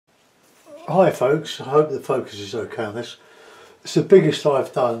Hi folks, I hope the focus is okay on this. It's the biggest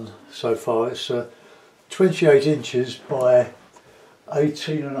I've done so far. It's 28 inches by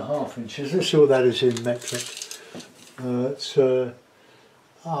 18.5 inches. Let's see what that is in metric. It's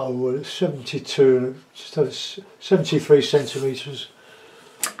 72, just over 73 centimetres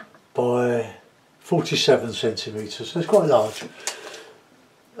by 47 centimetres. So it's quite large.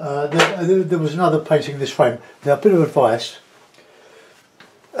 There was another painting in this frame. Now, a bit of advice.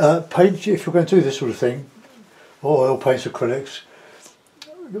 Paint, if you're going to do this sort of thing, or oil paints, acrylics,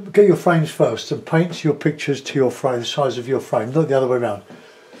 get your frames first and paint your pictures to your frame, the size of your frame, not the other way around.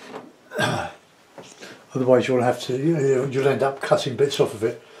 Otherwise you'll have to, you'll end up cutting bits off of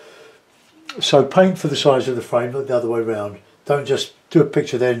it. So paint for the size of the frame, not the other way around. Don't just do a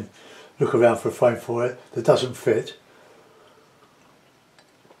picture then look around for a frame for it that doesn't fit.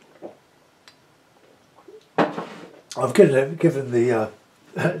 I've given the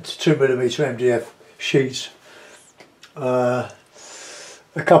 2mm MDF sheets a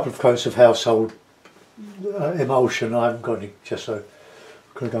couple of coats of household emulsion. I haven't got any, just so I'm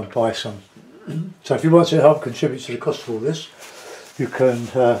going to go and buy some. So if you want to help contribute to the cost of all this, you can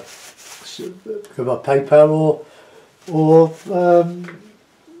go by PayPal or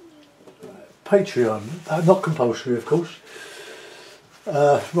Patreon. Not compulsory, of course.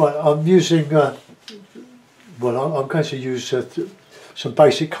 Right, I'm using, well, I'm going to use some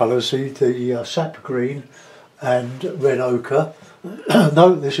basic colours, the sap green and red ochre.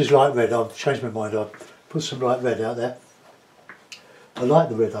 No, this is light red. I've changed my mind. I've put some light red out there. I like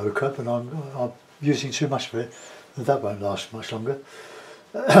the red ochre, but I'm using too much of it, and that won't last much longer.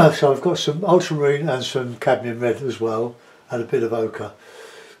 So I've got some ultramarine and some cadmium red as well, and a bit of ochre,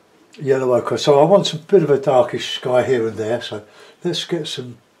 yellow ochre. So I want a bit of a darkish sky here and there. So let's get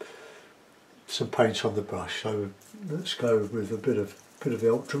some paint on the brush. So let's go with a bit of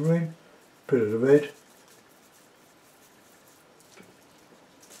the ultramarine, a bit of the red,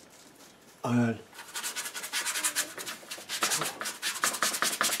 and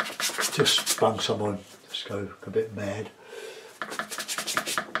just sprung some on. Just go a bit mad.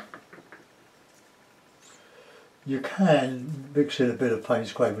 You can mix in a bit of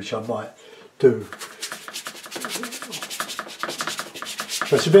Payne's Grey, which I might do.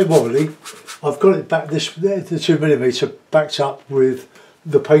 So it's a bit wobbly. I've got it back, the 2mm backed up with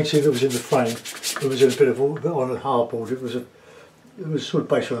the painting that was in the frame. It was in a bit of on a hardboard. It was sort of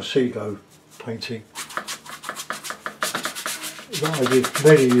based on a Seago painting that I did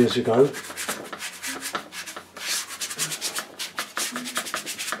many years ago.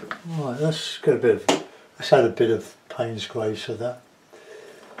 Right, let's add a bit of Payne's Grey to that.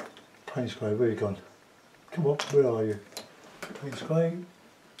 Payne's Grey, where are you gone? Come on, where are you? Payne's Grey.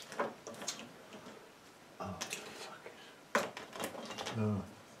 Oh, fuck it. No.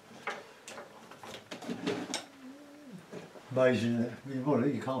 Amazing that you want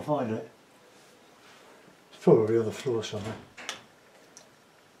it, you can't find it. It's probably on the floor somewhere.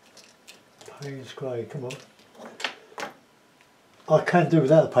 Payne's Grey, come on. I can do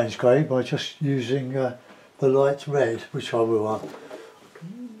without the Payne's Grey by just using the light red, which I will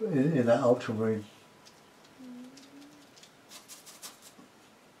in that ultramarine.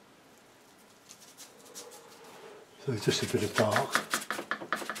 So just a bit of dark.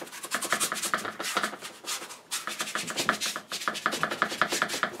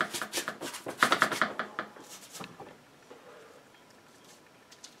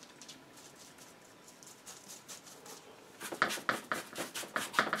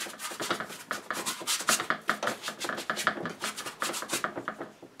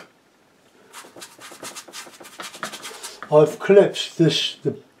 I've clipped this,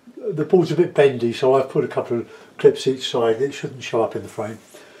 the board's a bit bendy, so I've put a couple of clips each side. It shouldn't show up in the frame.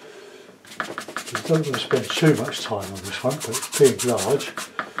 I don't want to spend too much time on this one, but being large.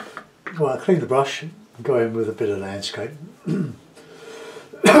 Right, clean the brush and go in with a bit of landscape.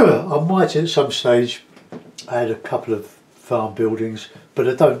 I might at some stage add a couple of farm buildings, but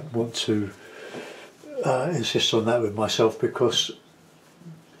I don't want to insist on that with myself, because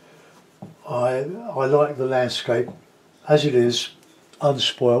I like the landscape as it is,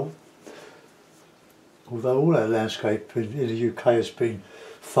 unspoilt. Although all our landscape in the UK has been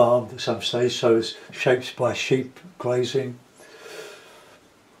farmed at some stage, so it's shaped by sheep grazing,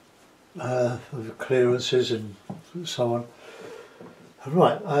 clearances and so on.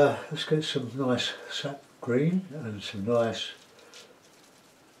 Right, let's get some nice sap green and some nice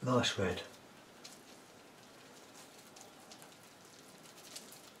red.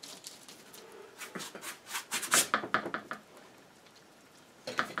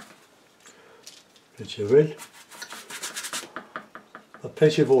 Bit of red, a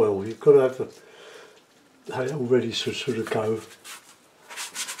plenty of oil. You've got to have it all ready to sort of go.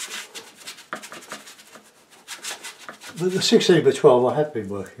 But the 16 by 12 I have been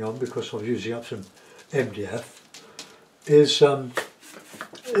working on, because I was using up some MDF, is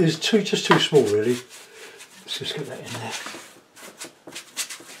just too small really. Let's just get that in there.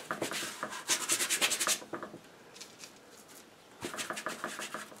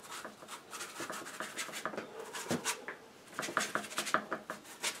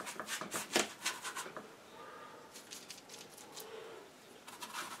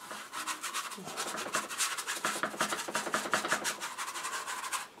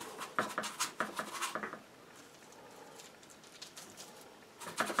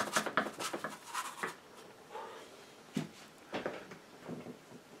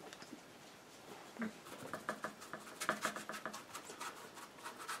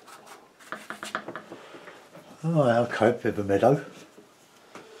 Oh, okay, bit of a meadow.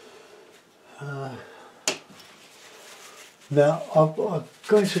 Now I'm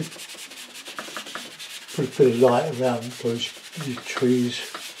going to put a bit of light around these trees.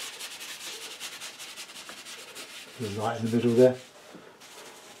 The light in the middle there.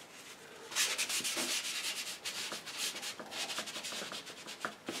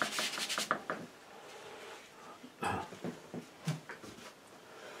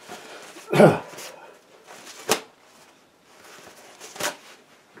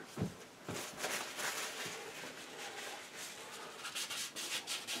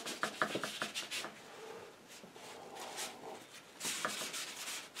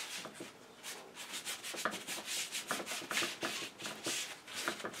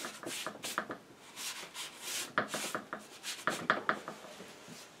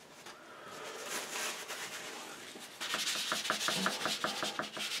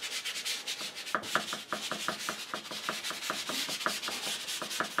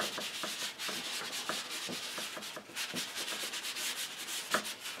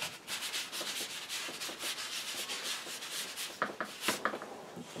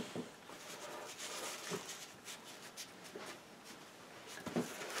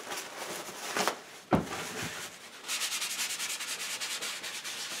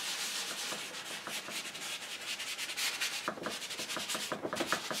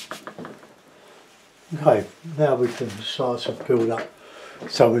 Okay, now we can start to build up.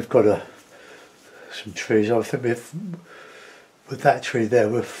 So we've got some trees. I think with that tree there,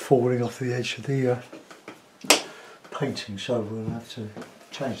 we're falling off the edge of the painting, so we'll have to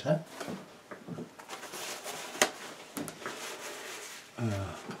change that.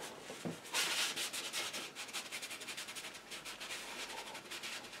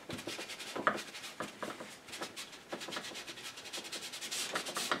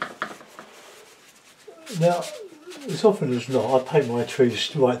 Now, as often as not, I paint my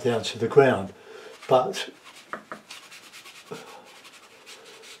trees right down to the ground, but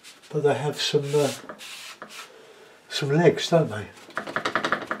they have some legs, don't they?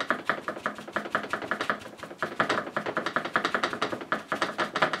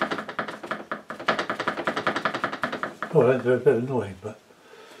 Oh, they're a bit annoying, but.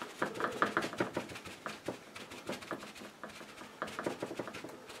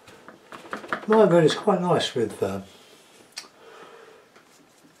 No, but it's quite nice with the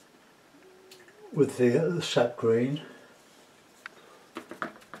sap green.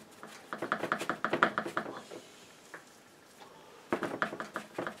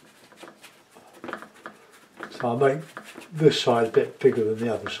 So I'll make this side a bit bigger than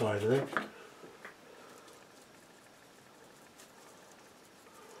the other side, I think.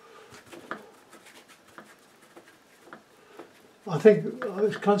 I think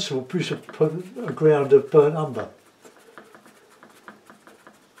it's Constable we should put a ground of burnt umber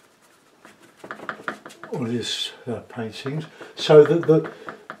on his paintings, so that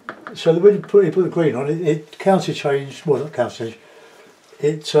when you put the green on it counter changed. Well, not counter changed.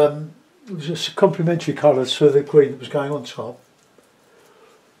 It was a complementary colour to the green that was going on top.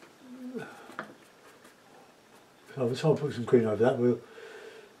 So by the time I put some green over that,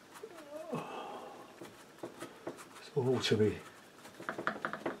 it's all to be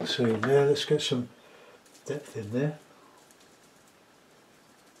seen there. Let's get some depth in there.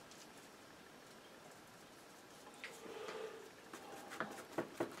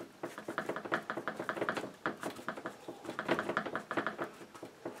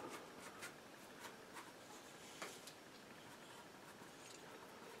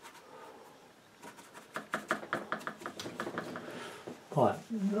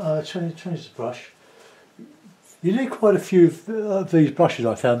 Right, change the brush. You need quite a few of these brushes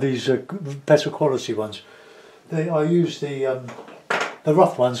I found, these better quality ones. I use the the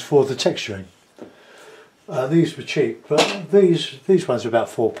rough ones for the texturing. These were cheap, but these ones are about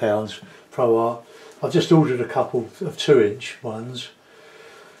 £4 Pro Art. I've just ordered a couple of 2-inch ones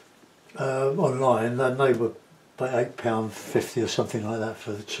online, and they were about £8.50 or something like that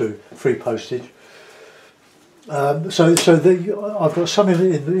for the two, free postage. I've got some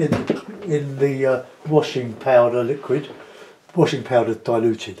in the washing powder liquid, washing powder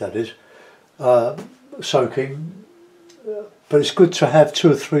diluted, that is, soaking. But it's good to have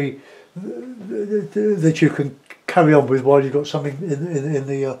 2 or 3 that you can carry on with while you've got something in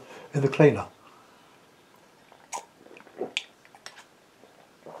the cleaner.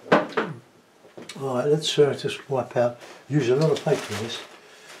 All right, let's just wipe out. Use a lot of paper in this.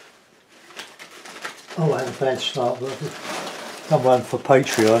 Oh, I had a bad start. Done one for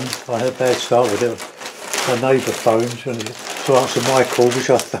Patreon. I had a bad start with it. My neighbour phoned to answer my call, which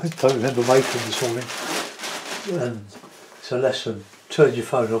I don't remember making this morning. And it's a lesson. Turn your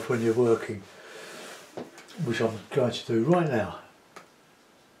phone off when you're working, which I'm going to do right now.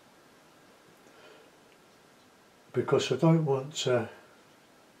 Because I don't want...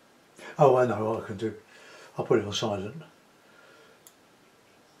 oh, I know what I can do. I'll put it on silent.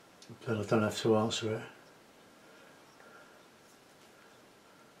 Then I don't have to answer it.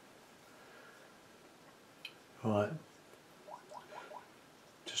 Right.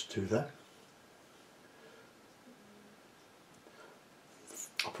 Just do that.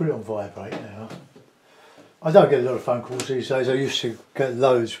 I'll put it on vibrate now. I don't get a lot of phone calls these days. I used to get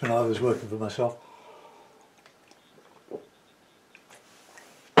loads when I was working for myself.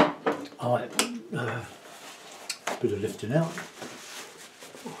 Alright, bit of lifting out.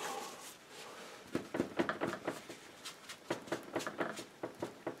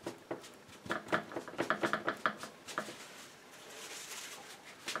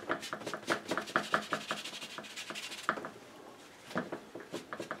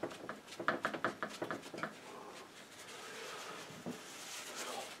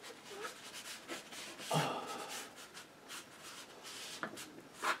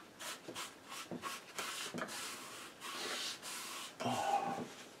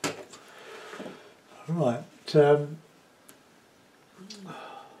 Right, can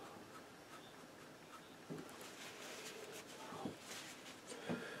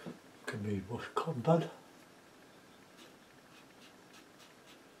we wash cotton bud?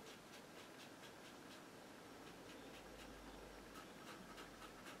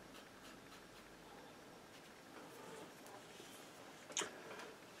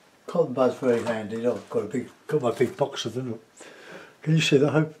 Cotton bud's very handy. I've got my big box of them. Can you see that?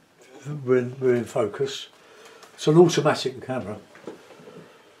 I hope we're in focus. It's an automatic camera.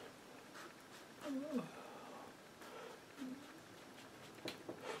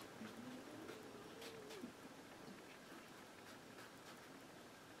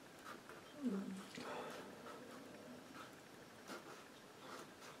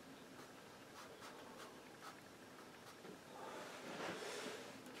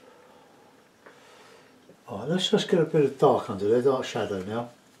 Alright, let's just get a bit of dark under there, dark shadow now.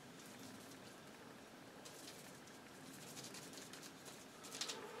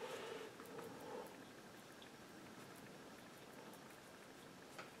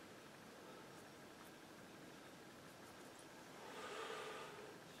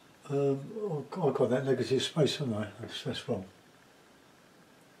 I've got that negative space, haven't I? That's wrong.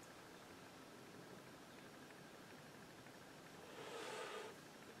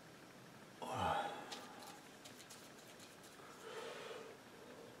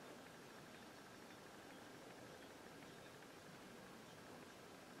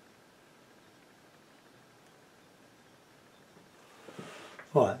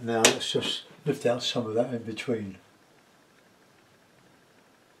 Right, now let's just lift out some of that in between.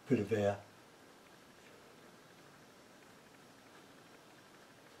 Bit of air.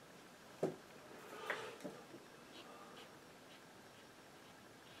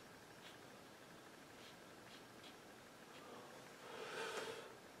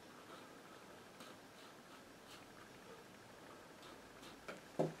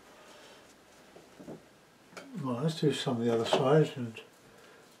 Right, let's do some of the other side and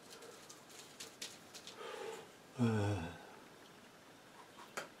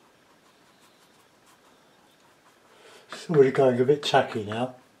it's already going a bit tacky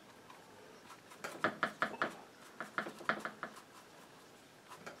now.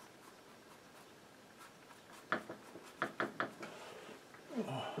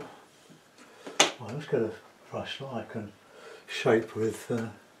 Right, let's get a brush that I can shape with.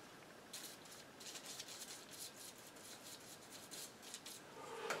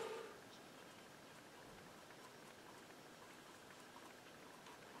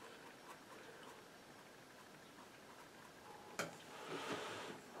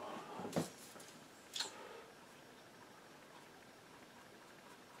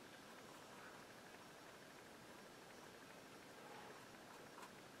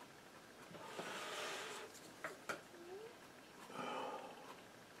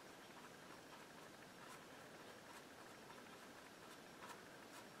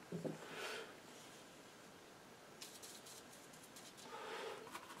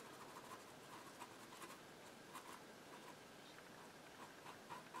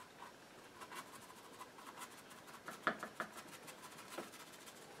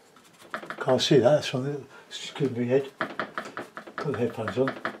 can't see that. That's on the, excuse me, head. Put the headphones on.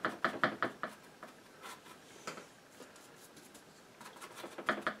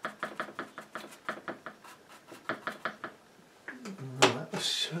 Right,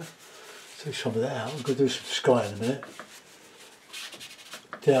 let's take some of that out. I'm going to do some sky in a minute.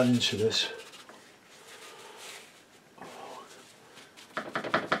 Down into this.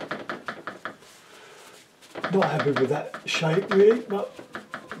 Not happy with that shape really, but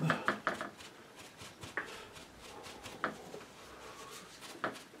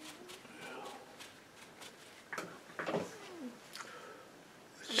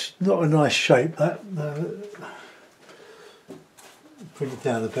it's not a nice shape that. Bring it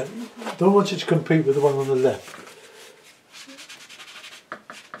down a bit. Don't want it to compete with the one on the left.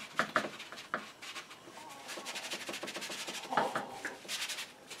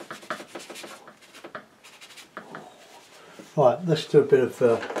 Right, let's do a bit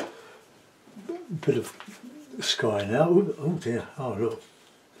of sky now. Oh dear! Oh look,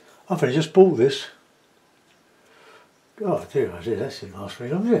 I've only just bought this. Oh dear! I did. That didn't last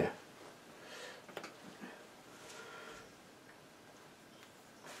very long, did it?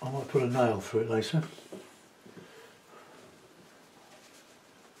 I might put a nail through it later.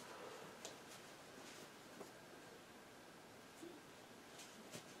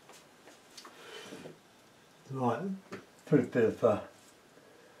 Right, put a bit of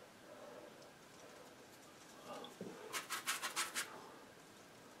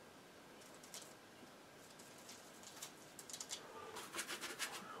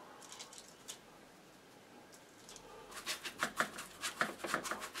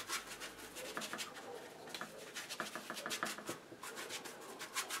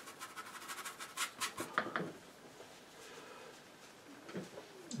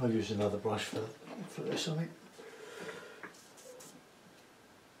I'll use another brush for this, I think.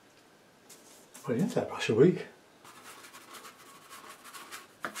 Well, you have that brush a week.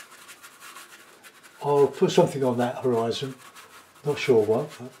 I'll put something on that horizon. Not sure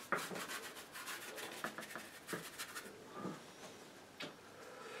what, but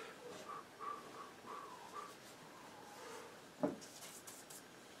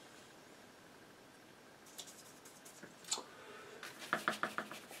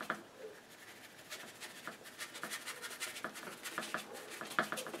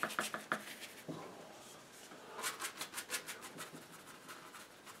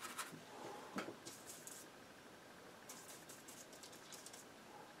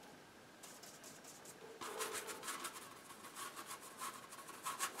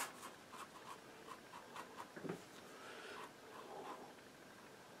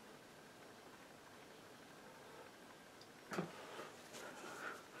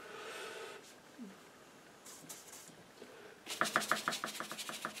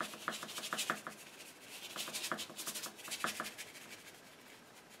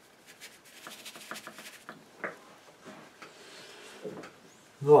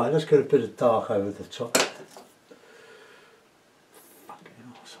right, let's get a bit of dark over the top.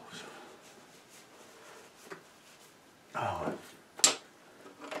 Oh.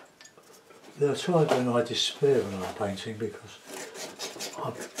 There are times when I despair when I'm painting because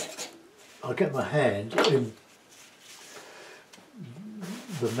I get my hand in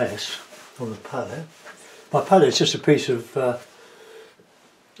the mess on the palette. My palette is just a piece of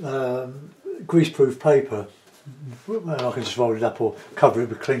greaseproof paper. And I can just roll it up or cover it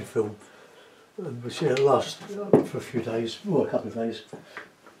with cling film. And we'll see it last for a few days, or a couple of days.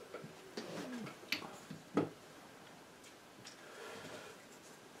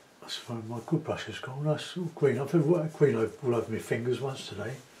 That's fine, my good brush has gone. That's all green. I've had green all over my fingers once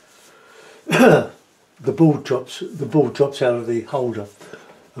today. The ball drops out of the holder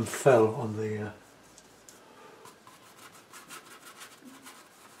and fell on the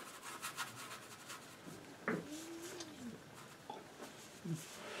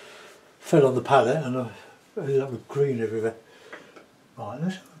palette, and I ended up with green everywhere. Right,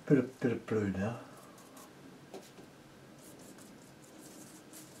 let's have a bit of blue now.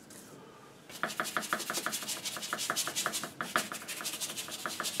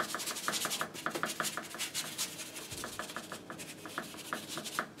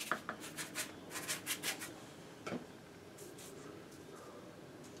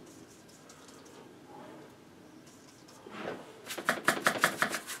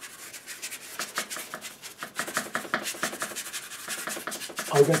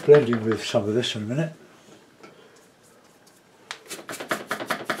 I'll get blending with some of this in a minute.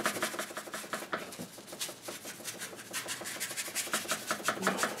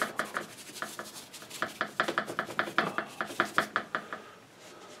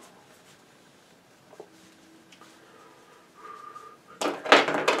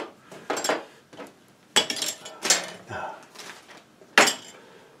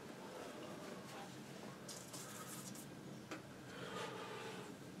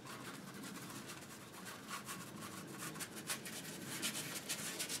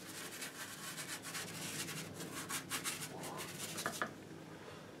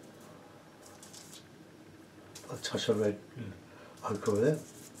 a touch of red ochre there.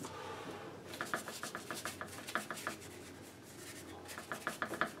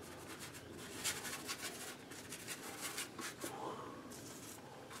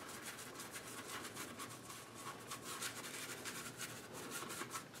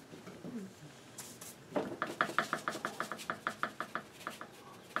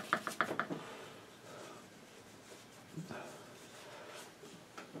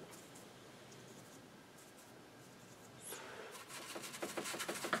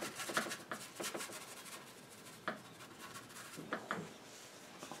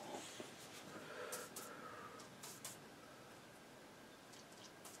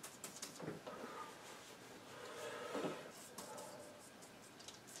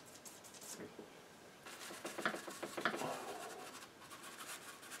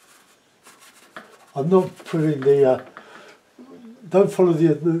 I'm not putting the, don't follow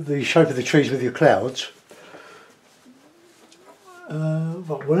the shape of the trees with your clouds.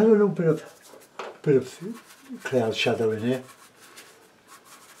 But we'll have a little bit of cloud shadow in here.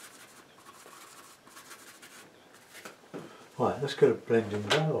 Right, let's get a blending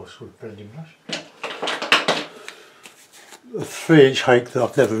brush, or sort of blending brush. A 3-inch hake that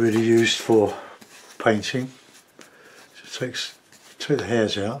I've never really used for painting. Just take the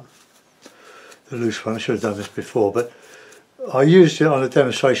hairs out. The loose one, I should have done this before, but I used it on a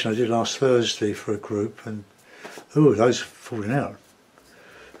demonstration I did last Thursday for a group, and ooh, those are falling out.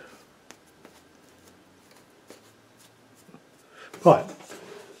 Right.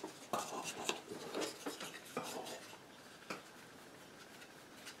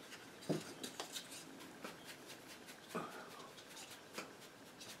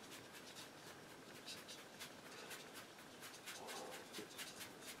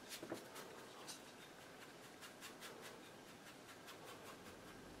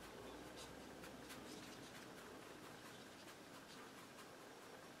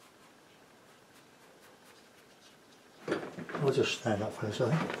 I'll just stand up for a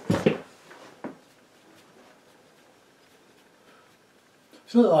second.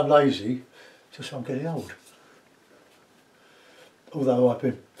 It's not that I'm lazy, just I'm getting old. Although I've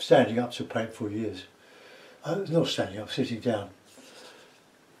been standing up to paint for years. Not standing up, sitting down.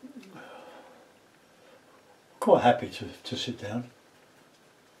 Quite happy to sit down.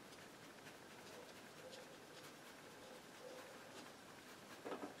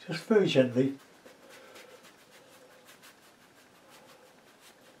 Just very gently.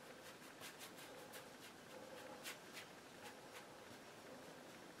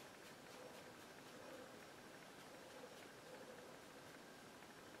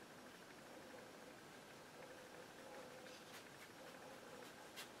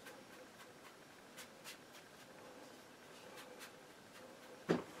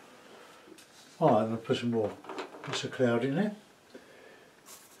 Alright, I'm going to put some more bits of cloud in there.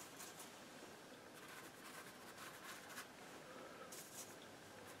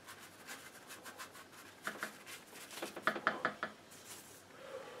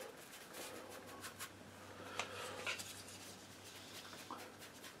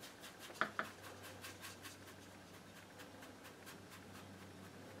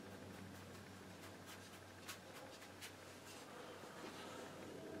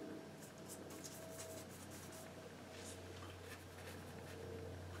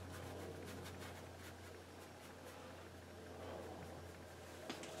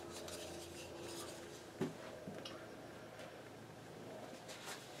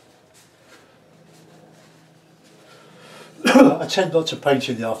 I tend not to paint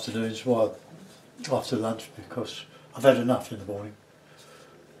in the afternoons while after lunch because I've had enough in the morning.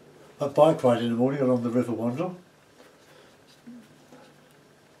 I bike ride in the morning along the River Wandle.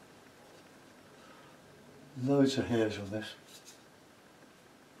 Loads of hairs on this.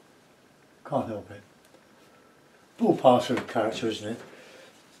 Can't help it. All part of the character, isn't it?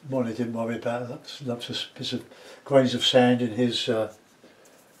 Molly didn't worry about that. Lots of bits of grains of sand in his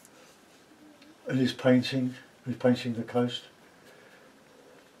painting. He's painting the coast.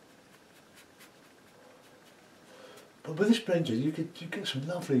 But with this blender, you get some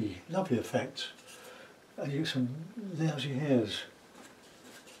lovely effects, and you get some lousy hairs.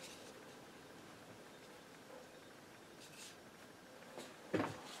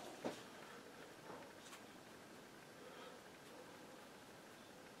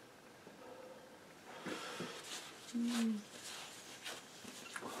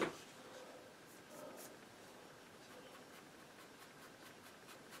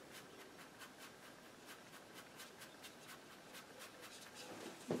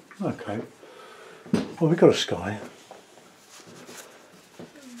 Okay, well, we've got a sky.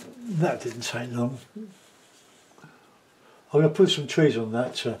 That didn't take long. I'm going to put some trees on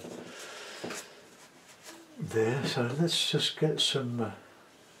that there, so let's just get some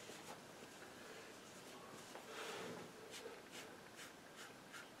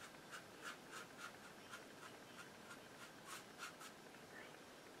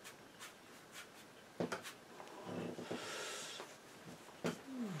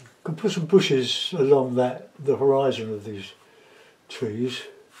can put some bushes along the horizon of these trees.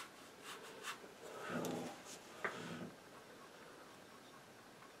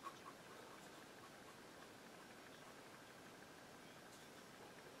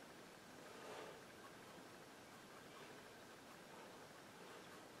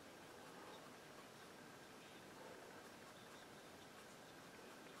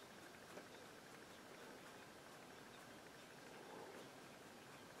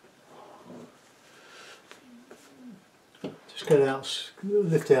 Just get out,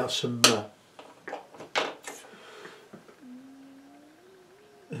 lift out some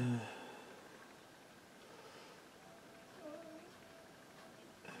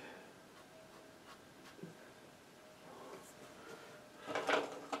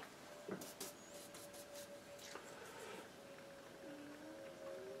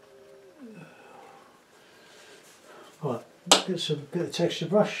right, get a texture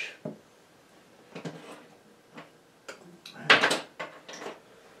brush.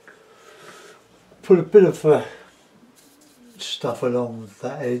 Put a bit of stuff along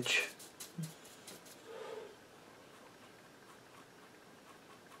that edge.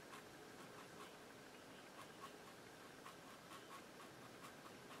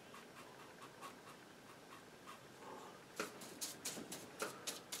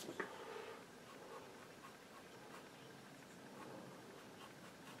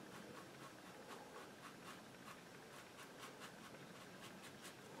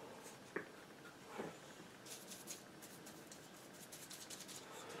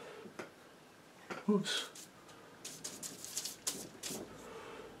 Oops.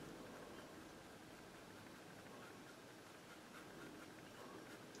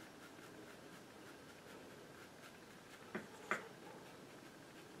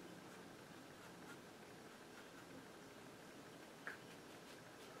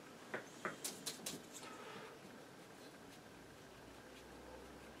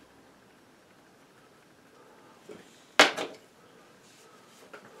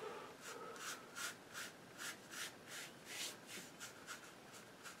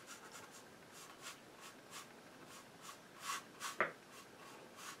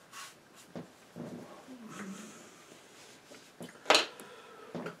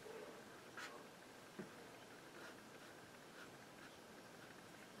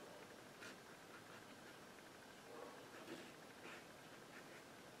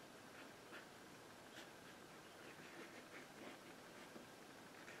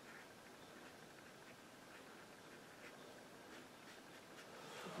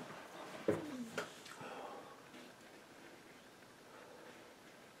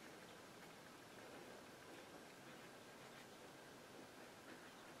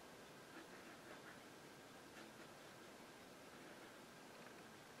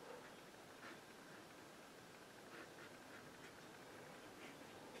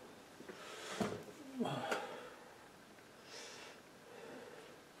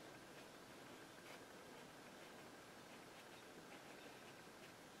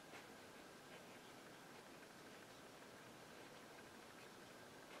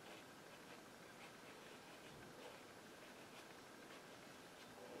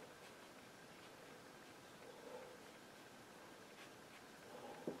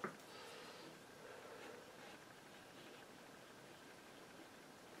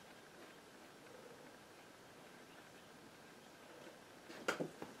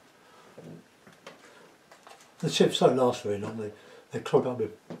 The chips don't last very long, they clog up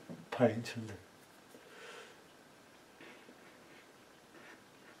with paint and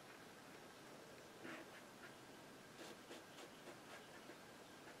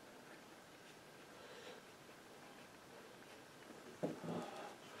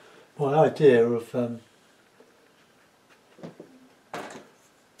my idea of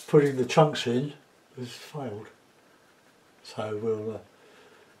putting the chunks in has failed. So we'll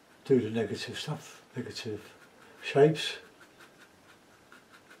do the negative stuff, negative shapes.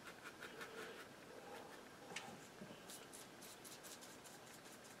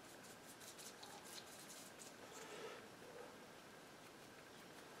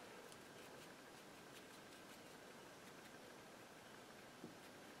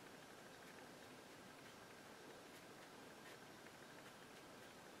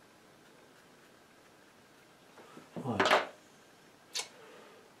 Right.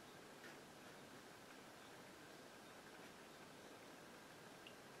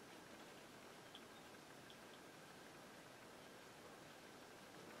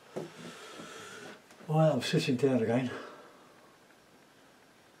 Well, I'm sitting down again.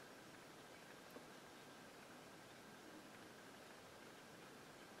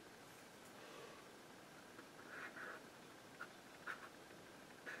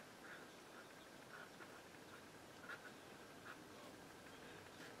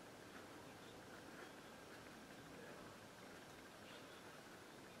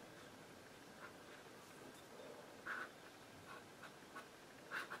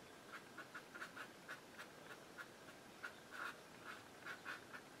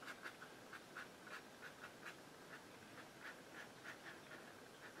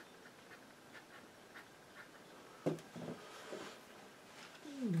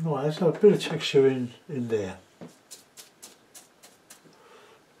 Right, there's a bit of texture in there.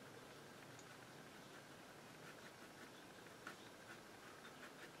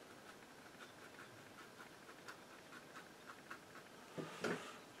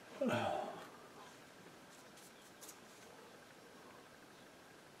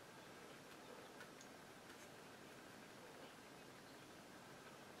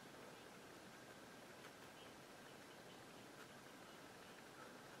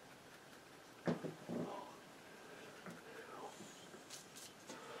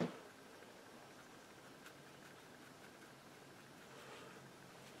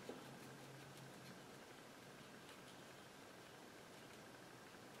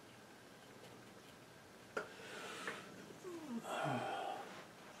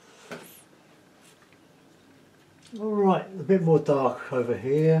 Alright, a bit more dark over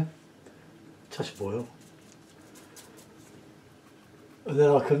here, touch of oil, and then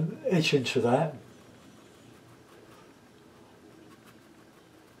I can etch into that.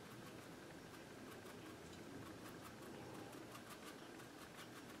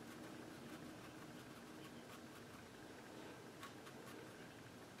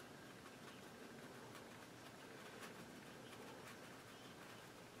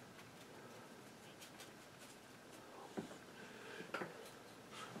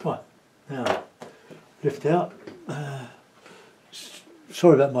 Right, now lift out.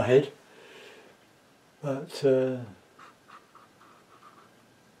 Sorry about my head, but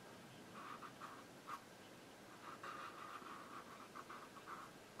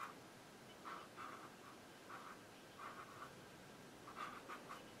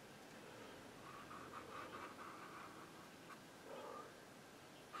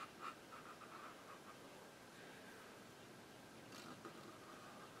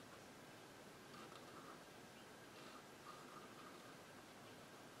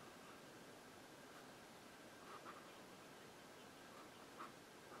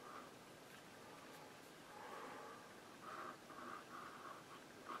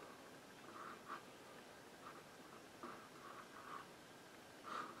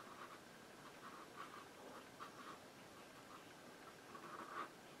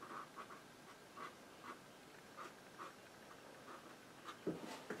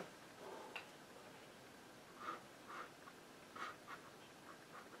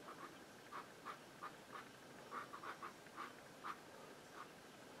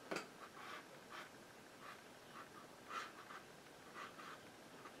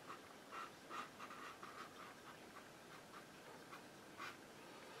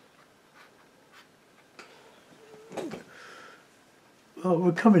well,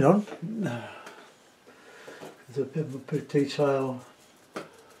 we're coming on. There's a bit of detail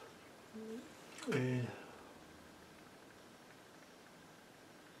in.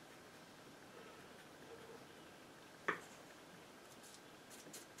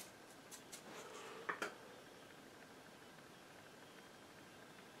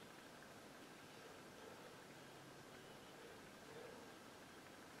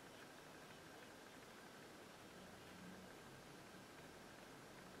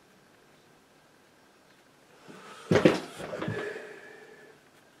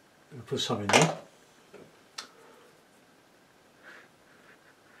 Put some in there.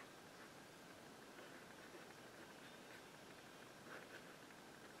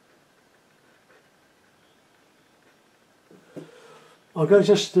 I'm going to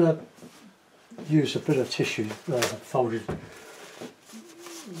just use a bit of tissue folded,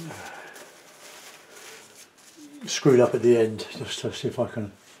 screwed up at the end, just to see if I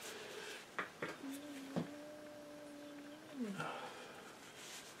can.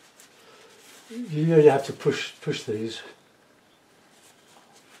 You know, you have to push these.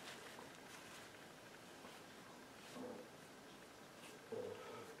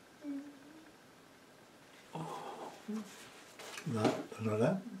 That, like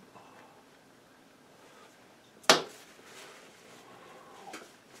that.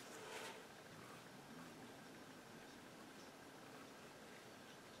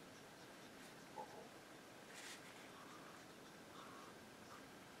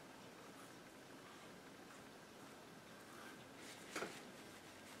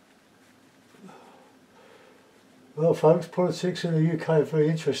 Well, folks, politics in the UK are very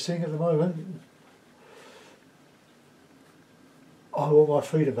interesting at the moment. I want my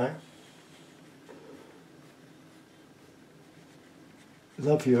freedom back.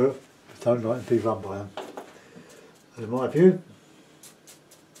 Love Europe, don't like to be run by them. In my view.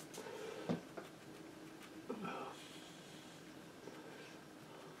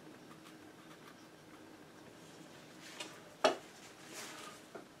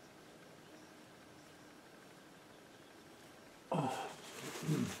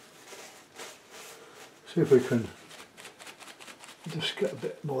 See if we can just get a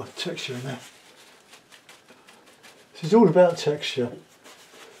bit more texture in there. This is all about texture.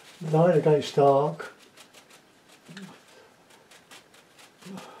 Light against dark.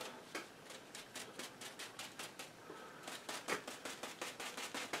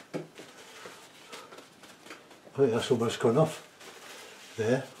 I think that's almost gone off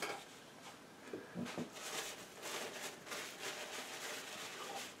there.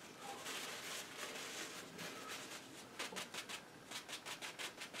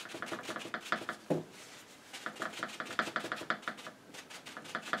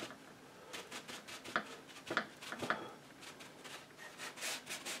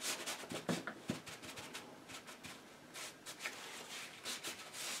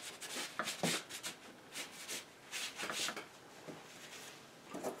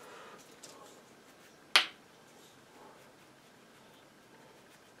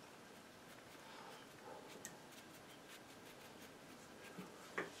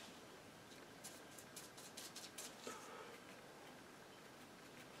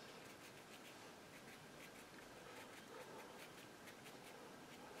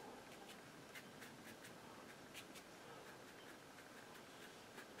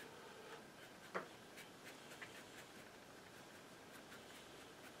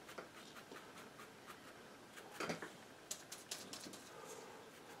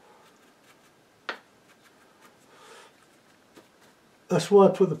 That's why I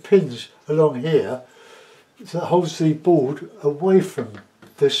put the pins along here, so that holds the board away from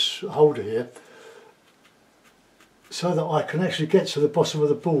this holder here, so that I can actually get to the bottom of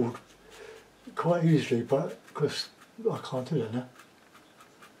the board quite easily, but because I can't do that now.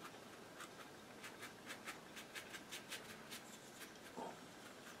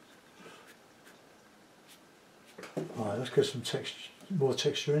 Right, let's get some more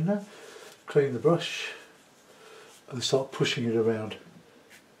texture in there, clean the brush and start pushing it around.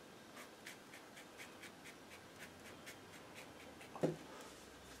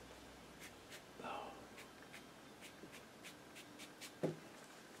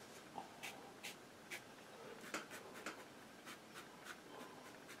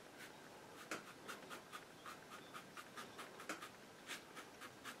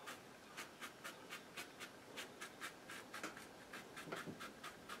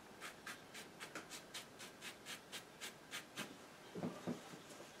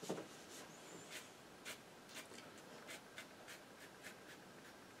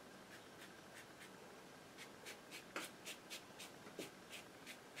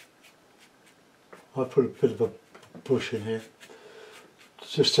 I put a bit of a bush in here,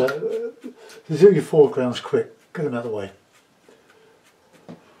 just to do your foregrounds quick, get them out of the way.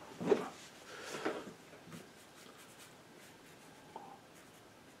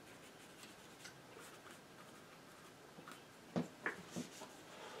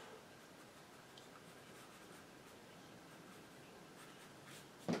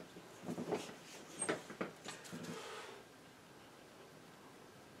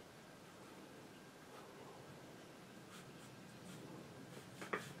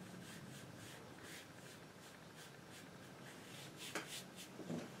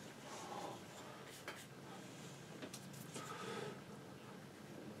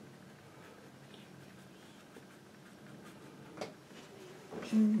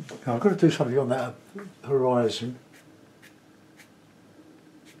 Now I've got to do something on that horizon.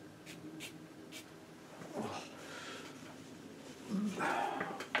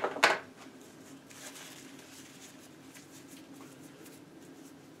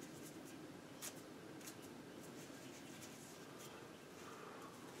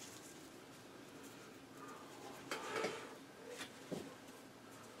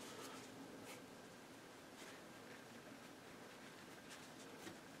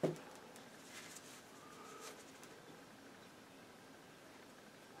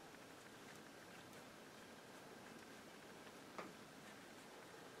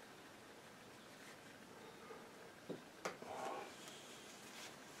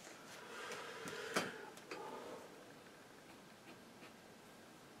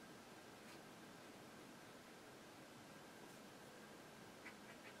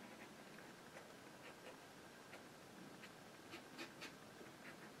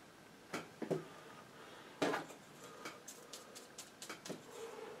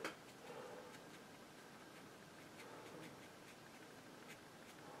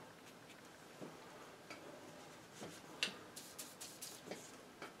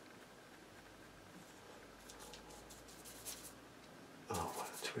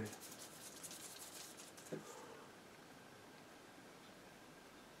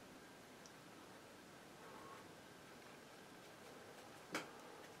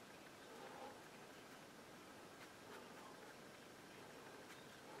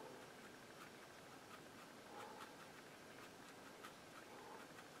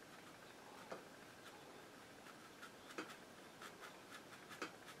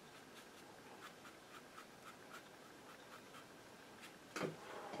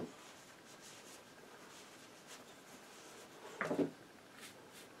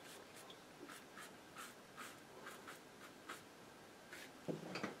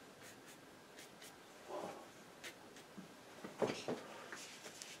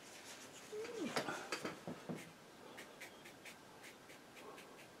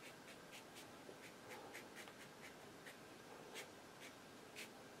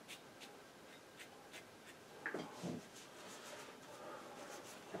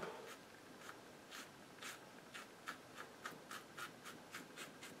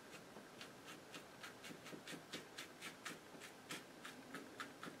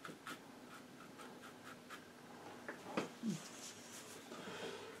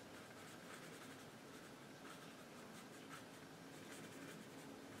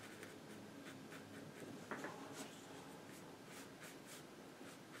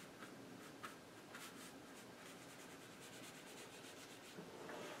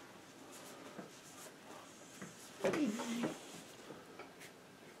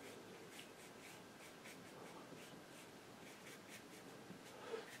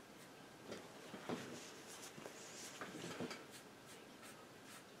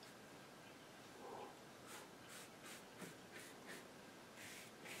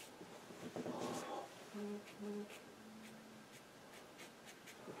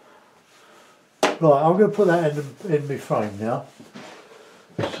 Right, I'm going to put that in my frame now.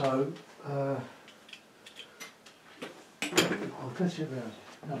 So I'll get it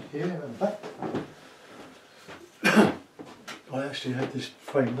around here and back. I actually had this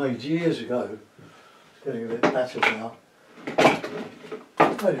frame made years ago. It's getting a bit battered now.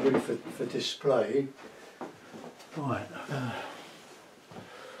 Only really for display. Right,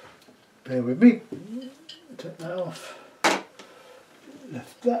 bear with me. Take that off.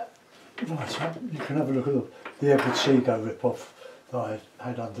 Left that. Right, so you can have a look at the Edward Seago rip-off that I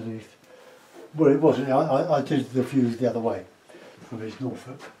had underneath. Well, it wasn't. I did the views the other way from his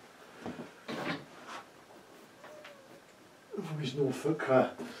Norfolk. From his Norfolk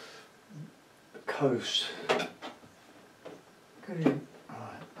coast. Get in.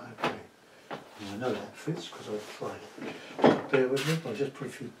 Right, okay. I know that fits because I've tried. Bear with me. I'll just put a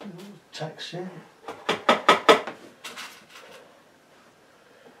few tacks in.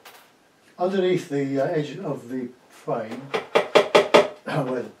 Underneath the edge of the frame,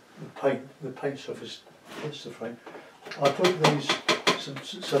 where the paint surface hits the frame, I put these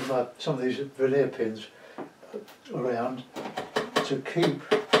some of these veneer pins around to keep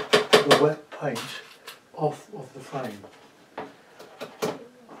the wet paint off of the frame.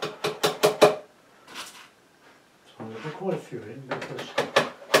 So I'll put quite a few in because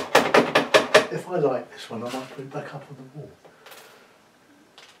if I like this one, I might put it back up on the wall.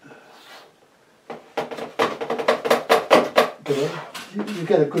 You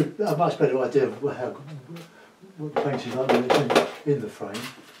get a much better idea of what the paint is like when it's in the frame.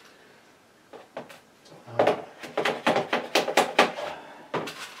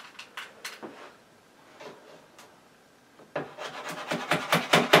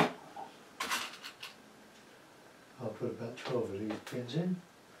 I'll put about 12 of these pins in.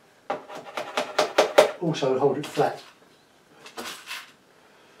 Also hold it flat.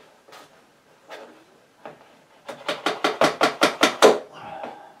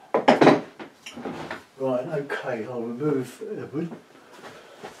 Right, okay, I'll remove Edward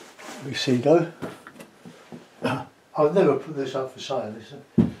Seago. I'll never put this up for sale, it's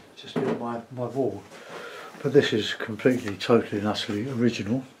just been on my wall. But this is completely, totally and utterly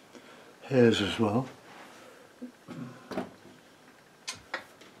original. Hairs as well.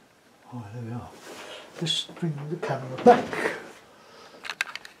 Right, there we are. Let's bring the camera back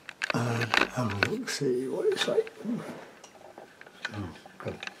and have a look, see what it's like. Oh,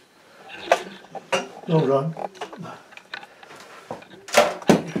 good. Well done.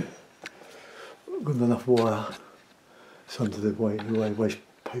 Good enough wire. It's under the waste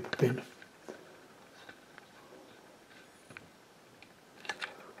paper bin.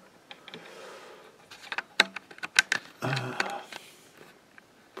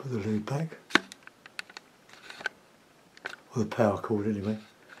 Put the lead back. Or the power cord anyway.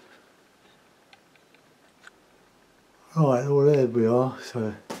 Right, well there we are.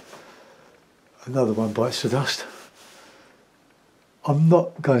 So another one bites the dust. I'm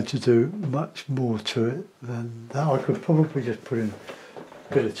not going to do much more to it than that. I could probably just put in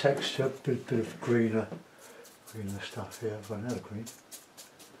a bit of texture, a bit of greener stuff here, vanilla green.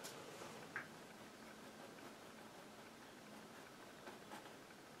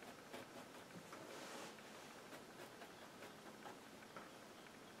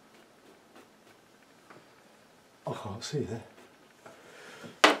 I can't see there.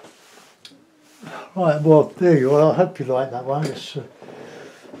 Right, well there you are. I hope you like that one. It's,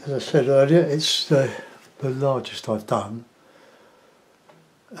 as I said earlier, it's the largest I've done.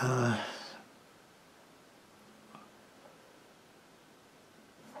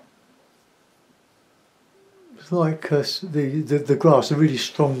 It's like the grass, the really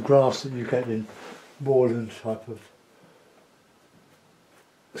strong grass that you get in moorland type of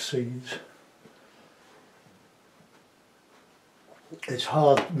scenes. It's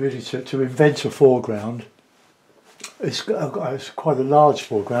hard really to invent a foreground. It's quite a large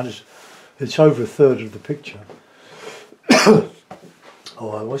foreground. It's over a third of the picture.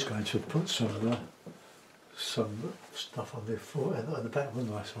 Oh, I was going to put some stuff on the back,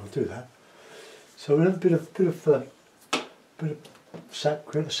 wasn't I? So I'll do that. So we'll have a bit of sap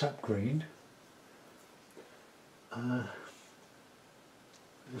green.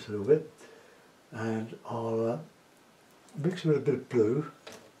 Just a little bit, and I'll mix it with a bit of blue.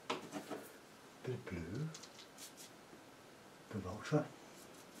 bit of ultra,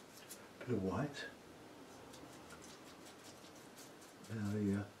 bit of white. Now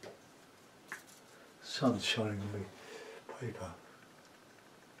the sun's shining on me paper.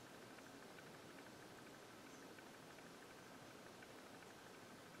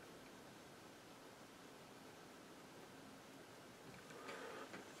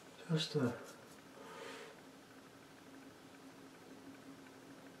 Just a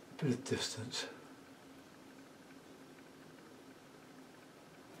bit of distance.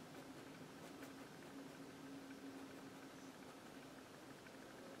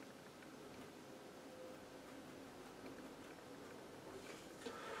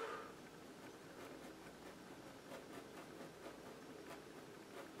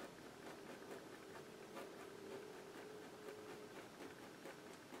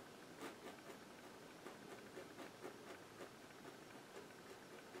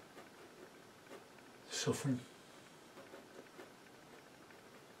 Soften.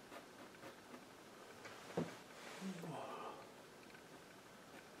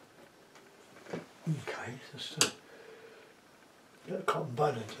 Okay, just a bit of cotton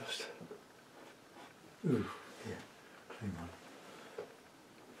bud and just, ooh, yeah, clean one.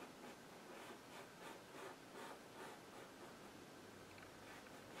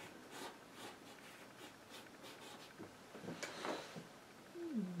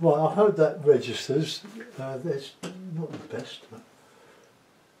 Well, I hope that registers. It's not the best,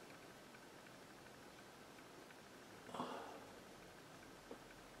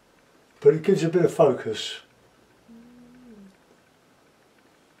 but it gives a bit of focus.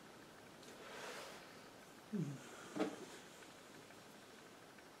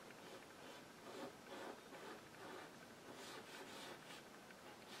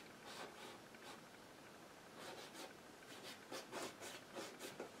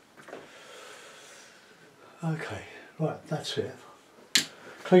 Okay, right, that's it.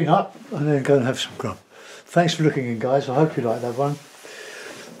 Clean up and then go and have some grub. Thanks for looking in, guys. I hope you like that one.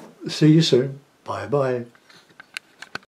 See you soon. Bye bye.